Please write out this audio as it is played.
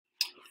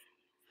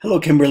Hello,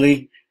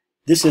 Kimberly.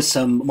 This is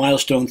some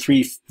Milestone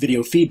 3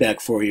 video feedback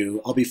for you.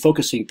 I'll be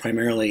focusing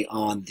primarily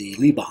on the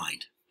leave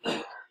behind.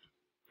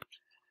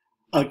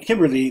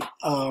 Kimberly,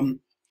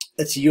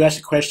 you asked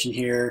a question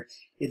here.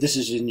 This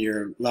is in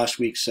your last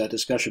week's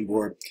discussion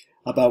board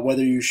about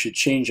whether you should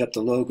change up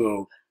the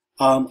logo.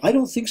 I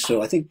don't think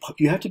so. I think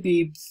you have to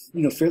be,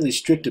 fairly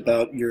strict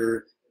about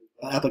your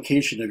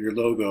application of your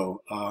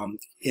logo.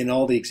 In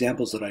all the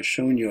examples that I've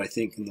shown you, I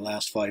think in the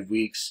last 5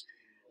 weeks,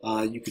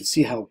 you can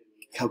see how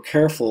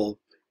careful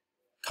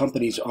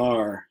companies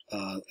are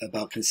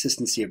about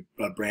consistency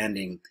of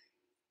branding.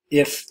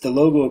 If the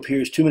logo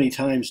appears too many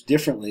times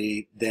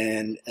differently,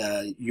 then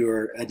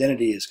your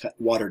identity is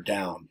watered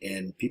down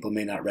and people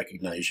may not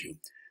recognize you.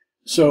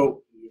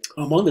 So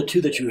among the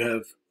two that you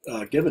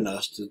have given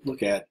us to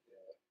look at,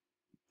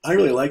 I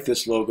really like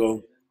this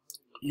logo.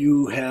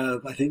 You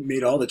have, I think,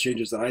 made all the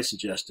changes that I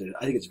suggested.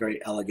 I think it's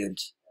very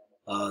elegant.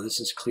 This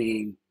is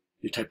clean.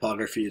 Your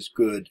typography is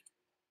good.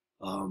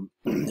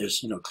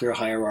 There's clear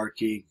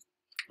hierarchy.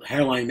 The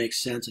hairline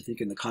makes sense, I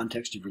think, in the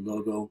context of your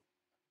logo.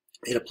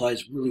 It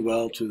applies really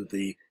well to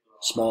the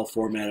small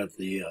format of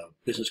the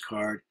business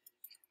card.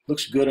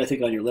 Looks good, I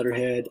think, on your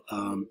letterhead.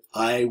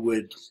 I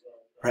would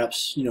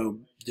perhaps,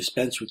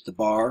 dispense with the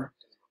bar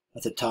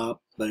at the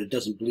top, but it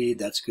doesn't bleed.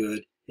 That's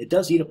good. It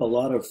does eat up a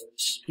lot of,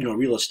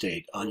 real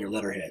estate on your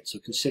letterhead. So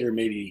consider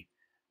maybe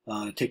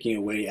taking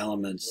away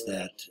elements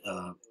that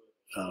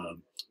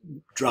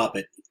drop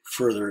it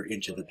further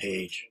into the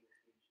page.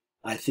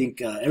 I think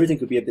everything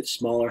could be a bit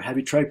smaller. Have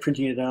you tried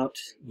printing it out?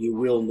 You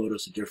will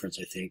notice a difference,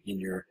 I think, in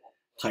your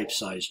type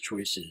size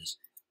choices.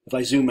 If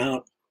I zoom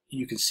out,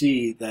 you can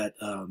see that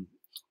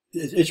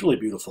it's really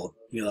beautiful.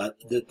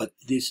 But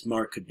this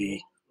mark could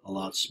be a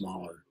lot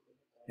smaller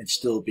and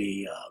still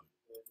be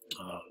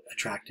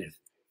attractive.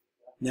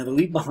 Now, the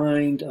leave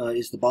behind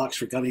is the box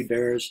for gummy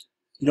bears.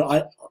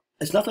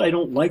 It's not that I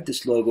don't like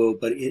this logo,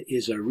 but it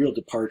is a real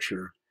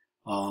departure.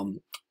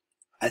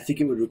 I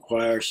think it would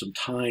require some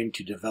time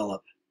to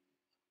develop.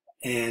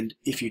 And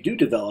if you do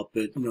develop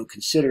it,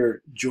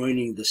 consider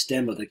joining the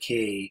stem of the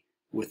K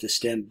with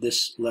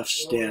this left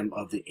stem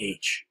of the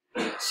H.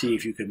 See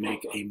if you can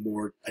make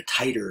a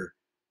tighter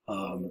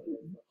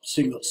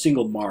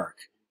single mark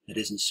that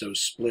isn't so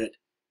split,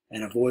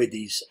 and avoid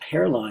these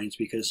hairlines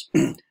because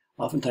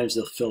oftentimes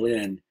they'll fill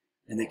in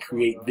and they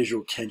create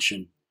visual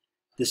tension.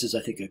 This is,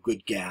 I think, a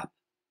good gap.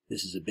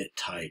 This is a bit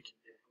tight.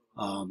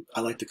 I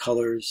like the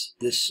colors.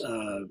 This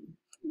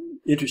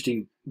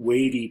interesting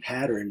wavy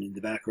pattern in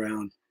the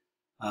background.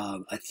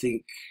 I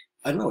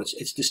don't know,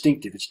 it's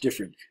distinctive, it's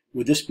different.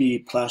 Would this be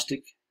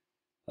plastic,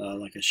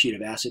 like a sheet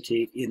of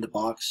acetate in the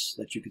box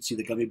that you could see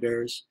the gummy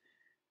bears?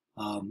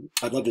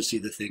 I'd love to see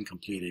the thing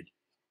completed.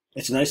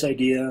 It's a nice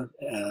idea,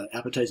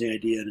 appetizing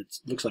idea, and it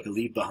looks like a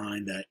leave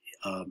behind that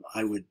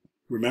I would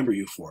remember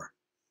you for.